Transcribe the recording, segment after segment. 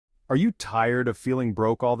Are you tired of feeling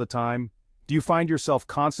broke all the time? Do you find yourself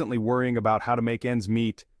constantly worrying about how to make ends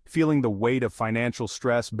meet, feeling the weight of financial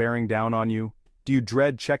stress bearing down on you? Do you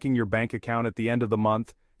dread checking your bank account at the end of the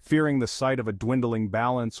month, fearing the sight of a dwindling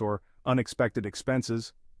balance or unexpected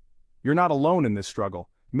expenses? You're not alone in this struggle.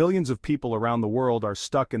 Millions of people around the world are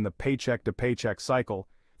stuck in the paycheck-to-paycheck cycle,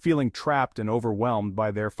 feeling trapped and overwhelmed by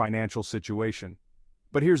their financial situation.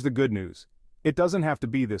 But here's the good news. It doesn't have to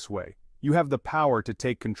be this way. You have the power to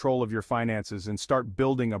take control of your finances and start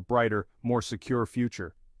building a brighter, more secure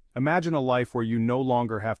future. Imagine a life where you no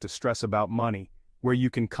longer have to stress about money, where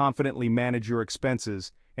you can confidently manage your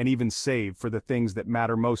expenses and even save for the things that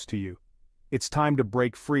matter most to you. It's time to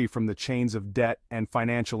break free from the chains of debt and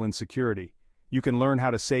financial insecurity. You can learn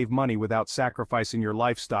how to save money without sacrificing your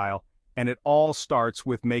lifestyle, and it all starts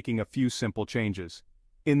with making a few simple changes.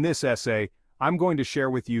 In this essay, I'm going to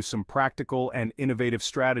share with you some practical and innovative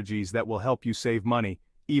strategies that will help you save money,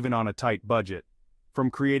 even on a tight budget.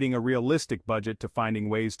 From creating a realistic budget to finding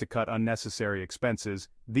ways to cut unnecessary expenses,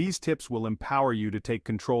 these tips will empower you to take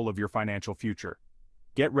control of your financial future.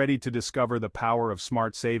 Get ready to discover the power of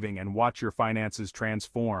smart saving and watch your finances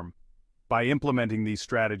transform. By implementing these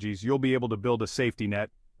strategies, you'll be able to build a safety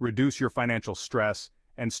net, reduce your financial stress,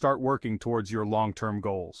 and start working towards your long-term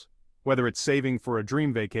goals. Whether it's saving for a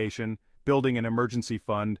dream vacation, building an emergency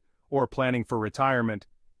fund, or planning for retirement,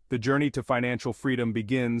 the journey to financial freedom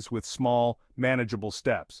begins with small, manageable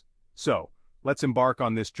steps. So, let's embark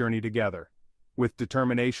on this journey together. With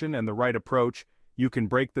determination and the right approach, you can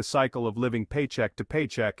break the cycle of living paycheck to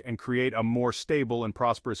paycheck and create a more stable and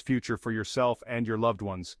prosperous future for yourself and your loved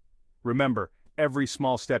ones. Remember, every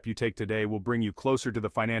small step you take today will bring you closer to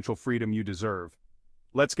the financial freedom you deserve.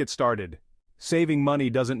 Let's get started. Saving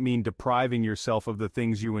money doesn't mean depriving yourself of the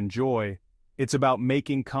things you enjoy. It's about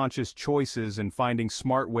making conscious choices and finding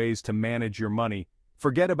smart ways to manage your money.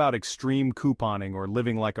 Forget about extreme couponing or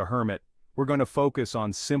living like a hermit. We're going to focus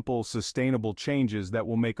on simple, sustainable changes that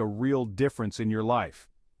will make a real difference in your life.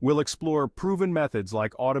 We'll explore proven methods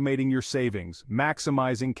like automating your savings,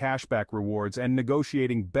 maximizing cashback rewards, and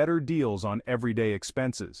negotiating better deals on everyday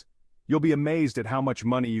expenses. You'll be amazed at how much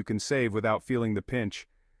money you can save without feeling the pinch.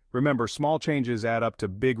 Remember, small changes add up to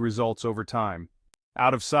big results over time.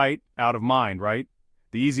 Out of sight, out of mind, right?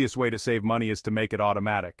 The easiest way to save money is to make it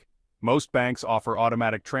automatic. Most banks offer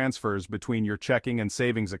automatic transfers between your checking and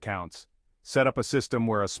savings accounts. Set up a system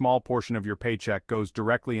where a small portion of your paycheck goes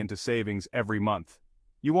directly into savings every month.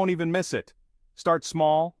 You won't even miss it. Start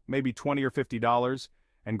small, maybe $20 or $50,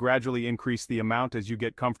 and gradually increase the amount as you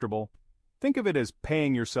get comfortable. Think of it as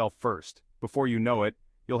paying yourself first. Before you know it,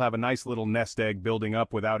 you'll have a nice little nest egg building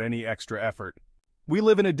up without any extra effort. We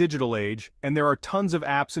live in a digital age, and there are tons of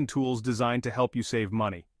apps and tools designed to help you save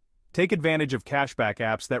money. Take advantage of cashback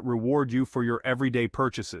apps that reward you for your everyday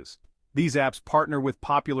purchases. These apps partner with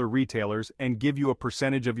popular retailers and give you a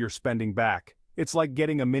percentage of your spending back. It's like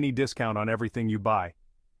getting a mini discount on everything you buy.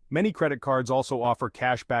 Many credit cards also offer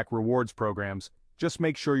cashback rewards programs. Just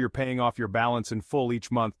make sure you're paying off your balance in full each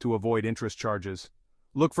month to avoid interest charges.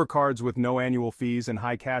 Look for cards with no annual fees and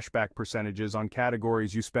high cashback percentages on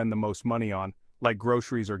categories you spend the most money on, like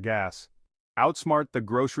groceries or gas. Outsmart the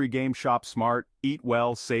grocery game. Shop smart, eat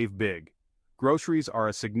well, save big. Groceries are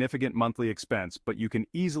a significant monthly expense, but you can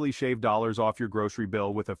easily shave dollars off your grocery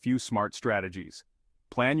bill with a few smart strategies.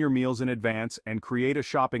 Plan your meals in advance and create a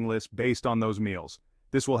shopping list based on those meals.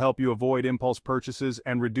 This will help you avoid impulse purchases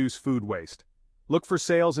and reduce food waste. Look for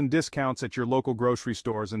sales and discounts at your local grocery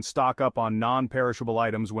stores and stock up on non-perishable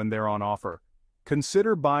items when they're on offer.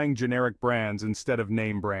 Consider buying generic brands instead of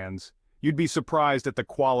name brands. You'd be surprised at the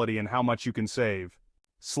quality and how much you can save.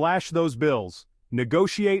 Slash those bills.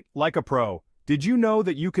 Negotiate like a pro. Did you know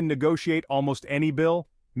that you can negotiate almost any bill?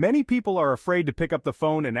 Many people are afraid to pick up the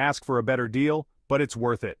phone and ask for a better deal, but it's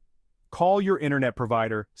worth it. Call your internet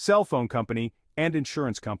provider, cell phone company, and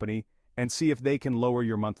insurance company and see if they can lower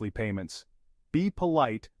your monthly payments. Be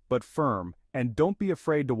polite but firm, and don't be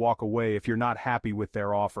afraid to walk away if you're not happy with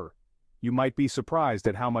their offer. You might be surprised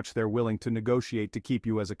at how much they're willing to negotiate to keep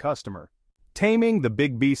you as a customer. Taming the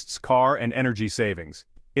big beasts: car and energy savings.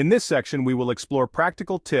 In this section, we will explore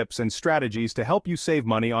practical tips and strategies to help you save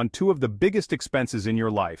money on two of the biggest expenses in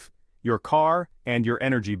your life: your car and your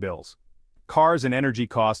energy bills. Cars and energy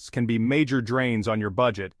costs can be major drains on your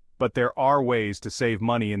budget, but there are ways to save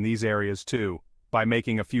money in these areas too. By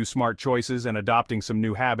making a few smart choices and adopting some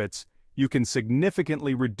new habits, you can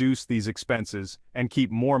significantly reduce these expenses and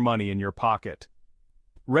keep more money in your pocket.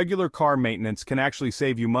 Regular car maintenance can actually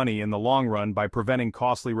save you money in the long run by preventing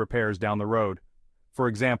costly repairs down the road. For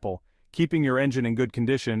example, Keeping your engine in good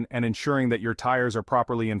condition and ensuring that your tires are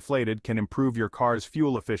properly inflated can improve your car's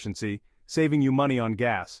fuel efficiency, saving you money on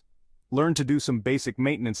gas. Learn to do some basic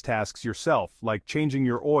maintenance tasks yourself, like changing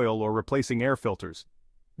your oil or replacing air filters.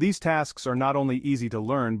 These tasks are not only easy to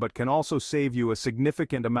learn but can also save you a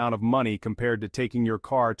significant amount of money compared to taking your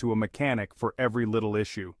car to a mechanic for every little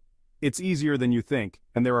issue. It's easier than you think,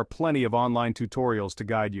 and there are plenty of online tutorials to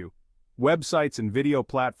guide you. Websites and video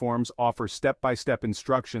platforms offer step-by-step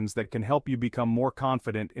instructions that can help you become more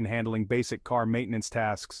confident in handling basic car maintenance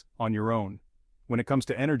tasks on your own. When it comes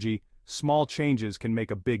to energy, small changes can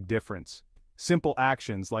make a big difference. Simple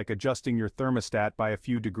actions like adjusting your thermostat by a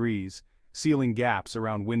few degrees, sealing gaps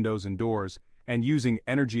around windows and doors, and using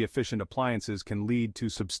energy-efficient appliances can lead to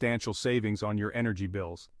substantial savings on your energy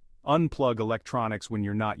bills. Unplug electronics when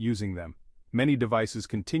you're not using them. Many devices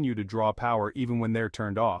continue to draw power even when they're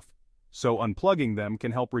turned off, so unplugging them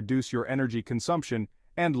can help reduce your energy consumption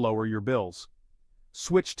and lower your bills.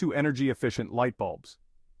 Switch to energy-efficient light bulbs.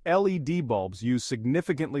 LED bulbs use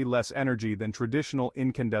significantly less energy than traditional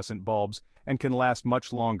incandescent bulbs and can last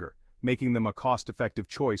much longer, making them a cost-effective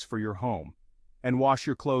choice for your home. And wash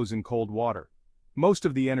your clothes in cold water. Most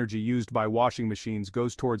of the energy used by washing machines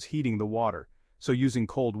goes towards heating the water, so using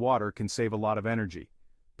cold water can save a lot of energy.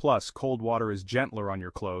 Plus, cold water is gentler on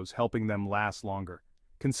your clothes, helping them last longer.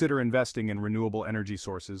 Consider investing in renewable energy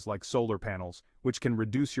sources like solar panels, which can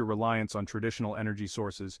reduce your reliance on traditional energy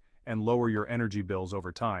sources and lower your energy bills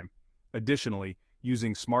over time. Additionally,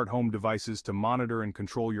 using smart home devices to monitor and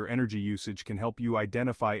control your energy usage can help you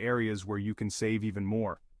identify areas where you can save even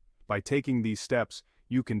more. By taking these steps,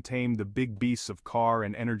 you can tame the big beasts of car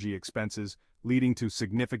and energy expenses, leading to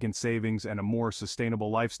significant savings and a more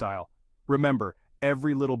sustainable lifestyle. Remember,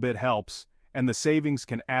 every little bit helps, and the savings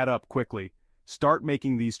can add up quickly. Start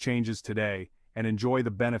making these changes today and enjoy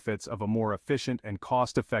the benefits of a more efficient and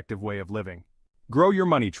cost-effective way of living. Grow your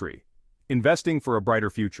money tree. Investing for a brighter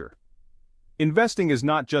future. Investing is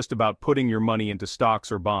not just about putting your money into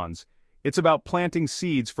stocks or bonds. It's about planting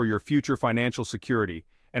seeds for your future financial security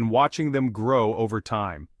and watching them grow over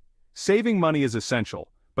time. Saving money is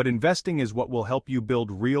essential, but investing is what will help you build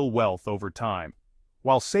real wealth over time.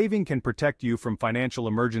 While saving can protect you from financial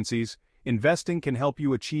emergencies, investing can help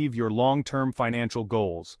you achieve your long-term financial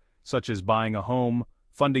goals, such as buying a home,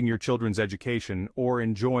 funding your children's education, or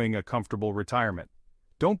enjoying a comfortable retirement.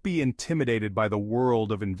 Don't be intimidated by the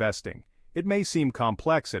world of investing. It may seem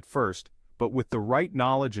complex at first, but with the right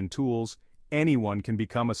knowledge and tools, anyone can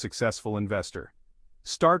become a successful investor.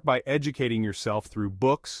 Start by educating yourself through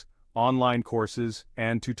books, online courses,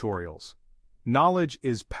 and tutorials. Knowledge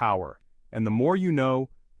is power, and the more you know,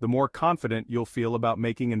 the more confident you'll feel about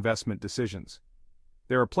making investment decisions.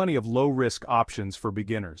 There are plenty of low-risk options for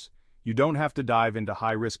beginners. You don't have to dive into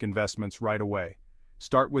high-risk investments right away.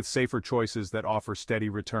 Start with safer choices that offer steady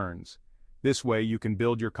returns. This way you can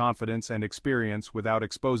build your confidence and experience without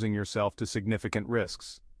exposing yourself to significant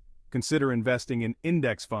risks. Consider investing in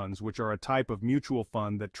index funds, which are a type of mutual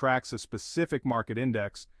fund that tracks a specific market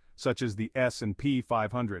index, such as the S&P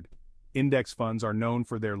 500. Index funds are known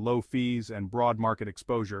for their low fees and broad market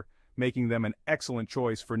exposure, making them an excellent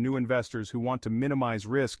choice for new investors who want to minimize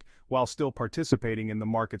risk while still participating in the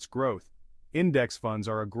market's growth. Index funds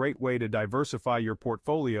are a great way to diversify your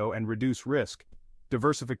portfolio and reduce risk.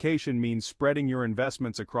 Diversification means spreading your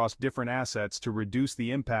investments across different assets to reduce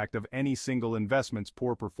the impact of any single investment's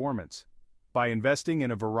poor performance. By investing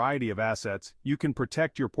in a variety of assets, you can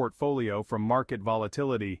protect your portfolio from market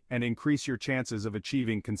volatility and increase your chances of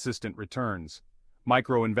achieving consistent returns.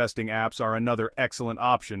 Micro-investing apps are another excellent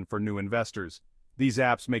option for new investors. These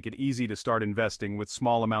apps make it easy to start investing with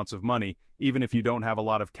small amounts of money, even if you don't have a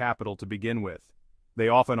lot of capital to begin with. They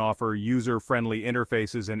often offer user-friendly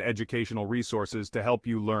interfaces and educational resources to help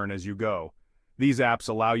you learn as you go. These apps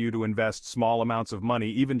allow you to invest small amounts of money,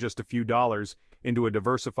 even just a few dollars, into a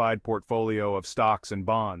diversified portfolio of stocks and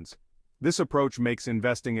bonds. This approach makes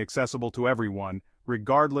investing accessible to everyone,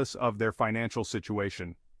 regardless of their financial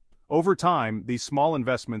situation. Over time, these small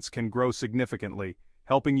investments can grow significantly,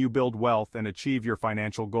 helping you build wealth and achieve your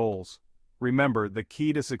financial goals. Remember, the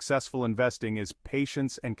key to successful investing is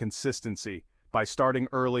patience and consistency. By starting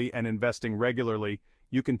early and investing regularly,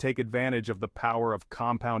 you can take advantage of the power of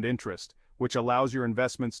compound interest, which allows your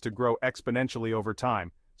investments to grow exponentially over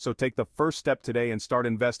time. So take the first step today and start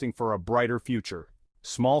investing for a brighter future.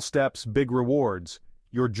 Small steps, big rewards.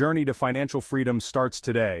 Your journey to financial freedom starts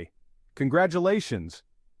today. Congratulations!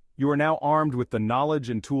 You are now armed with the knowledge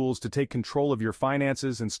and tools to take control of your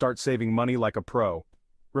finances and start saving money like a pro.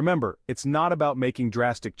 Remember, it's not about making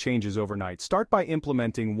drastic changes overnight. Start by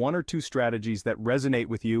implementing one or two strategies that resonate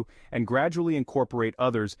with you and gradually incorporate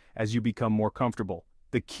others as you become more comfortable.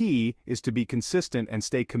 The key is to be consistent and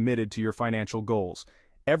stay committed to your financial goals.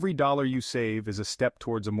 Every dollar you save is a step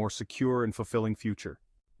towards a more secure and fulfilling future.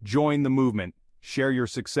 Join the movement, share your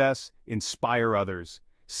success, inspire others.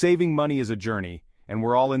 Saving money is a journey, and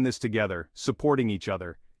we're all in this together, supporting each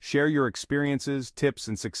other. Share your experiences, tips,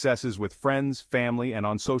 and successes with friends, family, and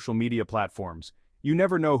on social media platforms. You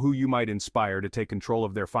never know who you might inspire to take control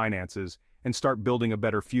of their finances and start building a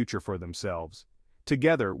better future for themselves.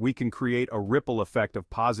 Together, we can create a ripple effect of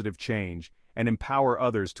positive change and empower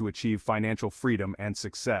others to achieve financial freedom and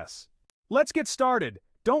success. Let's get started.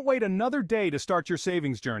 Don't wait another day to start your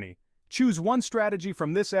savings journey. Choose one strategy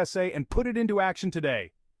from this essay and put it into action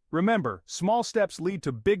today. Remember, small steps lead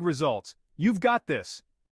to big results. You've got this.